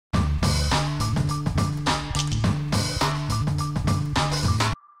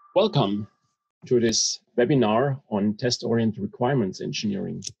Welcome to this webinar on test-oriented requirements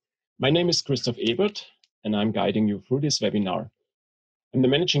engineering. My name is Christoph Ebert, and I'm guiding you through this webinar. I'm the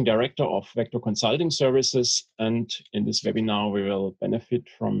Managing Director of Vector Consulting Services, and in this webinar, we will benefit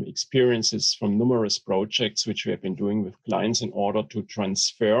from experiences from numerous projects which we have been doing with clients in order to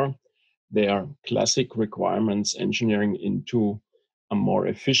transfer their classic requirements engineering into a more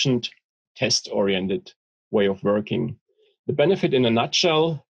efficient, test-oriented way of working. The benefit in a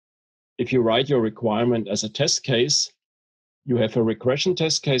nutshell: if you write your requirement as a test case, you have a regression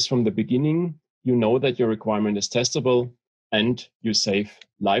test case from the beginning, you know that your requirement is testable, and you save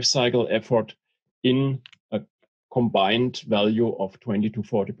lifecycle effort in a combined value of 20 to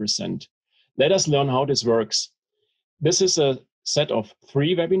 40%. Let us learn how this works. This is a set of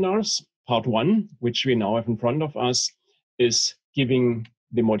 3 webinars. Part 1, which we now have in front of us, is giving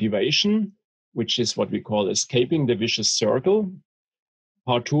the motivation, which is what we call escaping the vicious circle.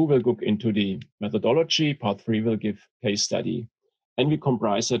 Part 2 will go into the methodology. Part 3 will give case study. And we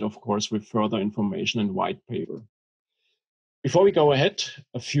comprise it, of course, with further information and white paper. Before we go ahead,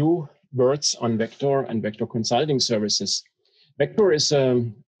 a few words on Vector and Vector Consulting Services. Vector is a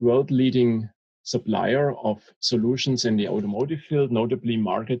world-leading supplier of solutions in the automotive field, notably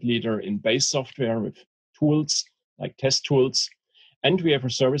market leader in base software with tools like test tools. And we have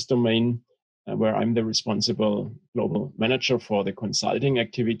a service domain where I'm the responsible global manager for the consulting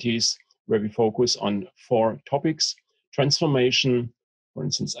activities, where we focus on 4 topics: transformation, for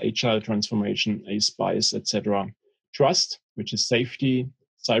instance, agile transformation, ASPICE, etc. Trust, which is safety,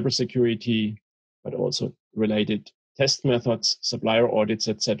 cybersecurity, but also related test methods, supplier audits,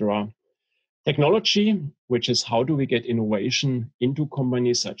 etc. Technology, which is how do we get innovation into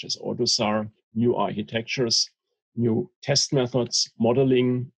companies such as AutoSAR, new architectures, new test methods,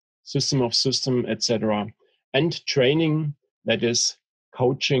 modeling, system of system, etc. And training, that is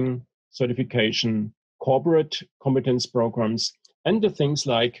coaching, certification, corporate competence programs, and the things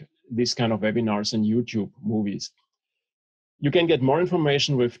like these kind of webinars and YouTube movies. You can get more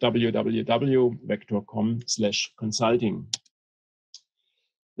information with www.vector.com/consulting.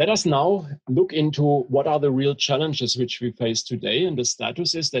 Let us now look into what are the real challenges which we face today. And the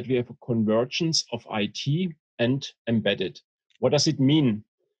status is that we have a convergence of IT and embedded. What does it mean?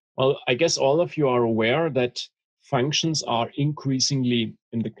 Well, I guess all of you are aware that functions are increasingly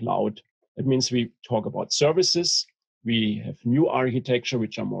in the cloud. That means we talk about services. We have new architecture,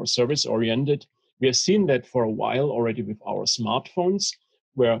 which are more service-oriented. We have seen that for a while already with our smartphones,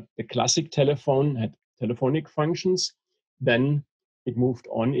 where the classic telephone had telephonic functions. Then it moved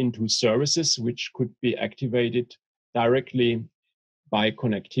on into services, which could be activated directly by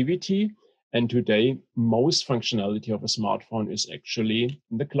connectivity. And today, most functionality of a smartphone is actually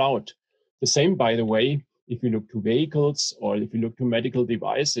in the cloud. The same, by the way, if you look to vehicles or if you look to medical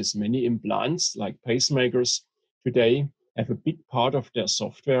devices, many implants like pacemakers today have a big part of their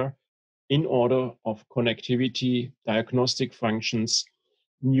software in order of connectivity, diagnostic functions,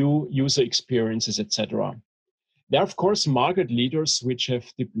 new user experiences, etc. There are, of course, market leaders which have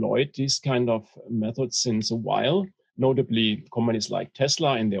deployed these kind of methods since a while, notably companies like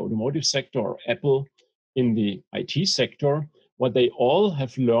Tesla in the automotive sector or Apple in the IT sector. What they all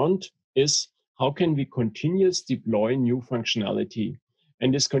have learned is how can we continuously deploy new functionality.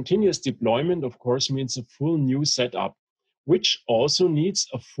 And this continuous deployment, of course, means a full new setup, which also needs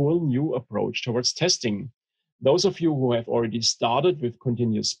a full new approach towards testing. Those of you who have already started with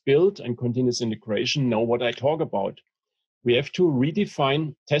continuous build and continuous integration know what I talk about. We have to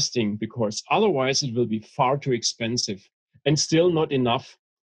redefine testing because otherwise it will be far too expensive and still not enough.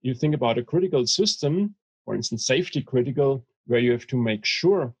 You think about a critical system, for instance, safety critical, where you have to make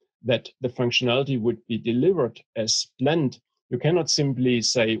sure that the functionality would be delivered as planned. You cannot simply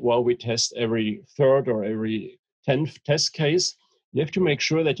say, well, we test every 3rd or every 10th test case. You have to make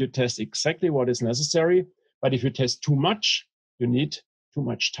sure that you test exactly what is necessary. But if you test too much, you need too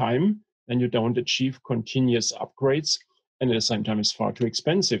much time, and you don't achieve continuous upgrades, and at the same time it's far too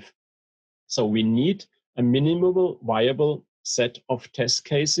expensive. So we need a minimal viable set of test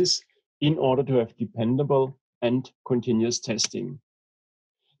cases in order to have dependable and continuous testing.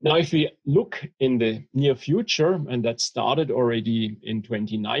 Now, if we look in the near future, and that started already in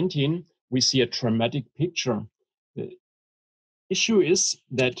 2019, we see a dramatic picture. The issue is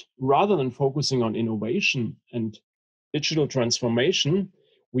that rather than focusing on innovation and digital transformation,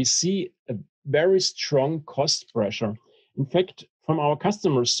 we see a very strong cost pressure. In fact, from our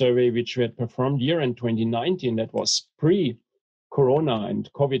customer survey, which we had performed year-end 2019, that was pre-Corona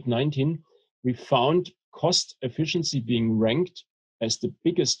and COVID-19, we found cost efficiency being ranked as the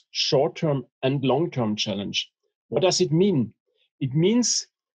biggest short-term and long-term challenge. What does it mean? It means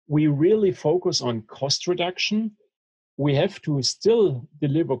we really focus on cost reduction. We have to still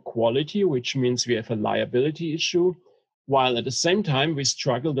deliver quality, which means we have a liability issue, while at the same time we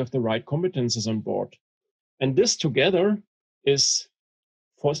struggle with the right competences on board. And this together is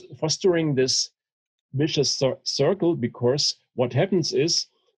fostering this vicious circle, because what happens is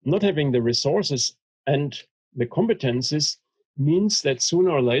not having the resources and the competences means that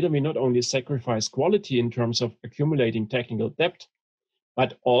sooner or later we not only sacrifice quality in terms of accumulating technical debt,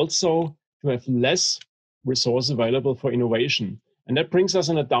 but also to have less resource available for innovation. And that brings us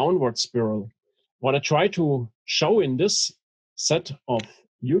in a downward spiral. What I try to show in this set of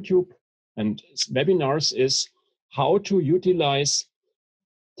YouTube and webinars is how to utilize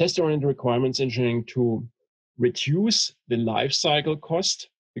test-oriented requirements engineering to reduce the life cycle cost,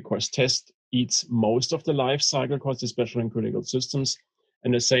 because test eats most of the life cycle cost, especially in critical systems,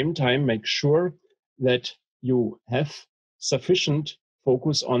 and at the same time make sure that you have sufficient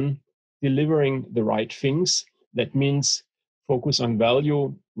focus on delivering the right things. That means focus on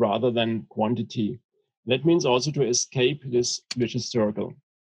value rather than quantity. That means also to escape this vicious circle.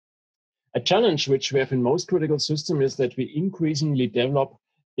 A challenge which we have in most critical systems is that we increasingly develop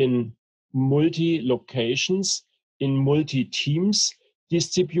in multi-locations, in multi-teams,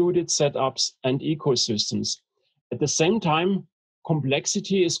 distributed setups, and ecosystems. At the same time,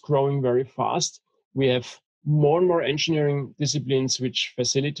 complexity is growing very fast. We have more and more engineering disciplines which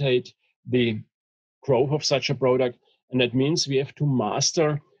facilitate the growth of such a product. And that means we have to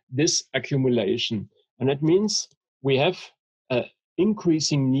master this accumulation. And that means we have an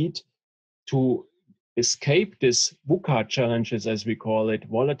increasing need to escape this VUCA challenges, as we call it,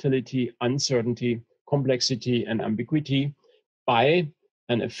 volatility, uncertainty, complexity, and ambiguity, by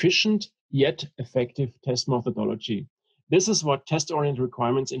an efficient yet effective test methodology. This is what test-oriented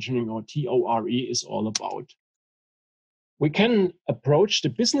requirements engineering, or TORE, is all about. We can approach the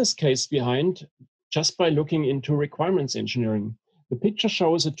business case behind just by looking into requirements engineering. The picture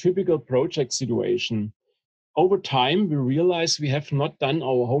shows a typical project situation. Over time, we realize we have not done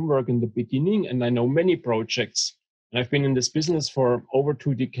our homework in the beginning, and I know many projects. I've been in this business for over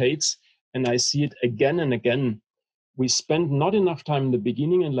 2 decades, and I see it again and again. We spend not enough time in the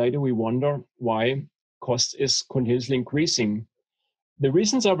beginning, and later we wonder why cost is continuously increasing. The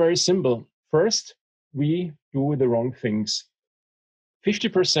reasons are very simple. First, we do the wrong things.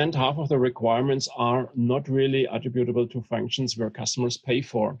 50%, half of the requirements, are not really attributable to functions where customers pay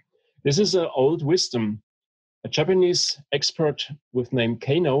for. This is an old wisdom. A Japanese expert with name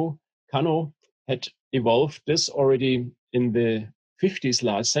Kano had evolved this already in the 50s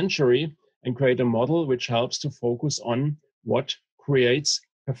last century and created a model which helps to focus on what creates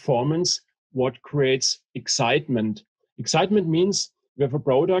performance, what creates excitement. Excitement means we have a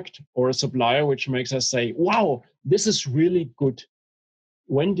product or a supplier which makes us say, wow, this is really good.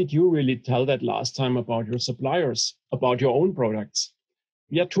 When did you really tell that last time about your suppliers, about your own products?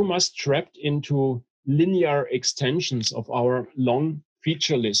 We are too much trapped into linear extensions of our long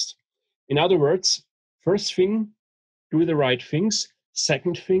feature list. In other words, first thing, do the right things.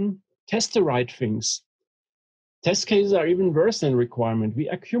 Second thing, test the right things. Test cases are even worse than requirement. We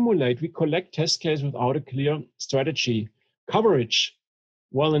accumulate, we collect test cases without a clear strategy. Coverage.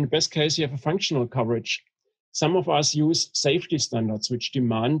 Well, in the best case, you have a functional coverage. Some of us use safety standards which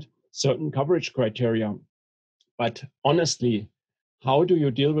demand certain coverage criteria. But honestly, how do you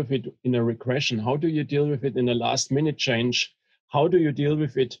deal with it in a regression? How do you deal with it in a last-minute change? How do you deal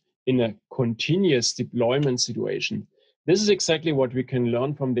with it in a continuous deployment situation? This is exactly what we can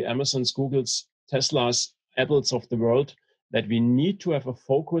learn from the Amazons, Googles, Teslas, Apples of the world, that we need to have a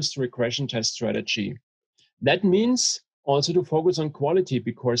focused regression test strategy. That means also to focus on quality,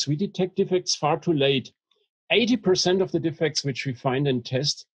 because we detect defects far too late. 80% of the defects which we find in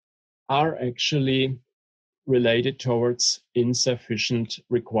test are actually related towards insufficient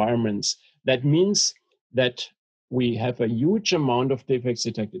requirements. That means that we have a huge amount of defects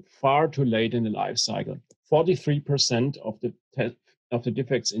detected far too late in the life cycle. 43% of the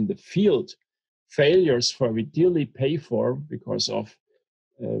defects in the field, failures for we dearly pay for because of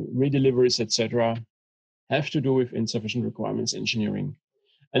redeliveries, etc., have to do with insufficient requirements engineering.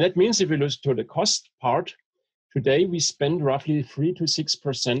 And that means if we look to the cost part, today we spend roughly 3 to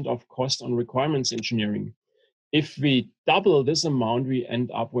 6% of cost on requirements engineering. If we double this amount, we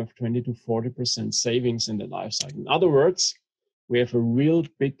end up with 20 to 40% savings in the life cycle. In other words, we have a real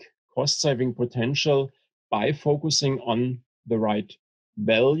big cost saving potential by focusing on the right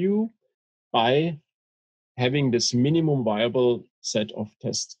value, by having this minimum viable set of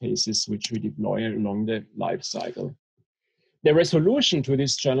test cases which we deploy along the life cycle. The resolution to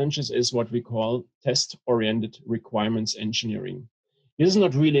these challenges is what we call test-oriented requirements engineering. This is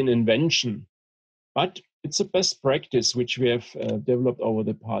not really an invention, but it's a best practice which we have developed over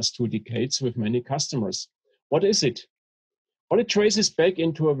the past 2 decades with many customers. What is it? Well, it traces back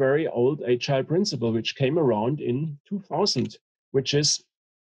into a very old agile principle which came around in 2000, which is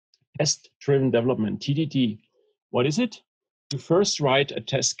test-driven development, TDD. What is it? You first write a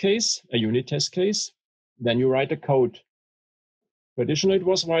test case, a unit test case, then you write a code. Traditionally, it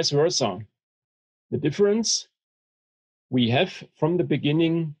was vice versa. The difference, we have from the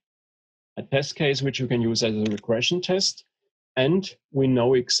beginning a test case which you can use as a regression test, and we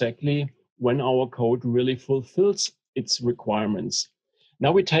know exactly when our code really fulfills its requirements.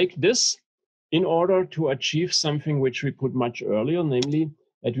 Now we take this in order to achieve something which we could much earlier, namely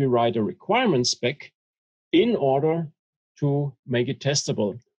that we write a requirement spec in order to make it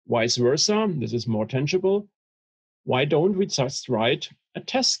testable. Vice versa, this is more tangible. Why don't we just write a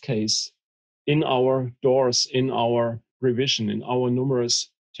test case in our doors, in our revision, in our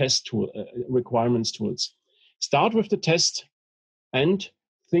numerous test tool requirements tools? Start with the test and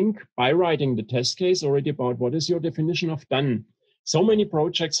think by writing the test case already about what is your definition of done. So many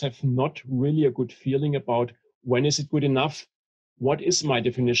projects have not really a good feeling about when is it good enough? What is my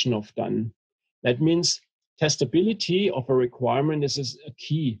definition of done? That means testability of a requirement is a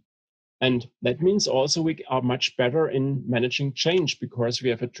key. And that means also we are much better in managing change because we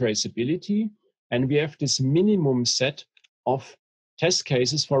have a traceability and we have this minimum set of test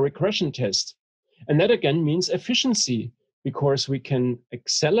cases for regression tests. And that again means efficiency because we can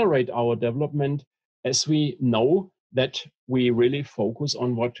accelerate our development as we know that we really focus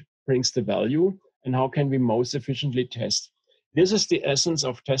on what brings the value and how can we most efficiently test. This is the essence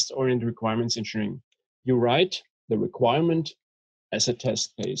of test-oriented requirements engineering. You write the requirement as a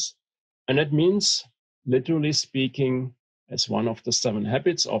test case. And that means, literally speaking, as one of the 7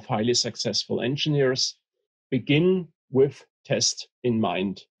 habits of highly successful engineers, begin with test in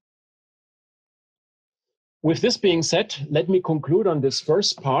mind. With this being said, let me conclude on this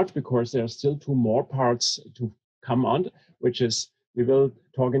first part because there are still 2 more parts to come on, which is we will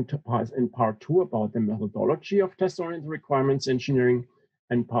talk in part 2 about the methodology of test-oriented requirements engineering,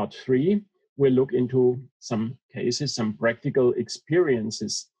 and part 3 we'll look into some cases, some practical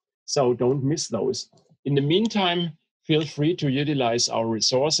experiences. So don't miss those. In the meantime, feel free to utilize our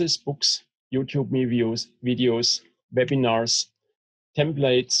resources, books, YouTube videos, webinars,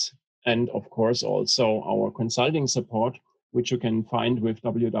 templates, and of course also our consulting support, which you can find with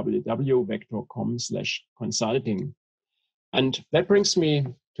www.vector.com/consulting. And that brings me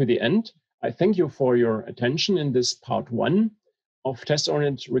to the end. I thank you for your attention in this part 1 of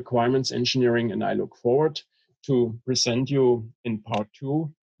test-oriented requirements engineering, and I look forward to present you in part 2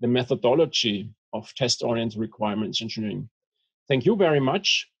 the methodology of test-oriented requirements engineering. Thank you very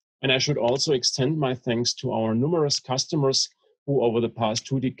much. And I should also extend my thanks to our numerous customers who over the past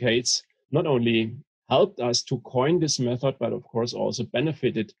 2 decades not only helped us to coin this method, but of course also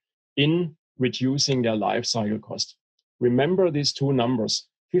benefited in reducing their life cycle cost. Remember these 2 numbers.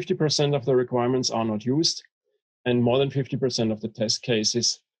 50% of the requirements are not used, and more than 50% of the test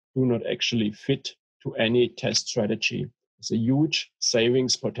cases do not actually fit to any test strategy. It's a huge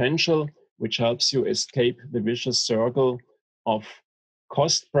savings potential, which helps you escape the vicious circle of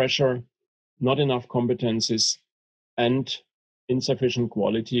cost pressure, not enough competencies, and insufficient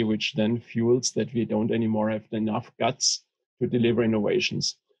quality, which then fuels that we don't anymore have enough guts to deliver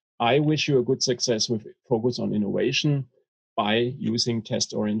innovations. I wish you a good success with focus on innovation by using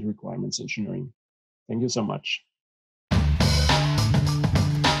test-oriented requirements engineering. Thank you so much.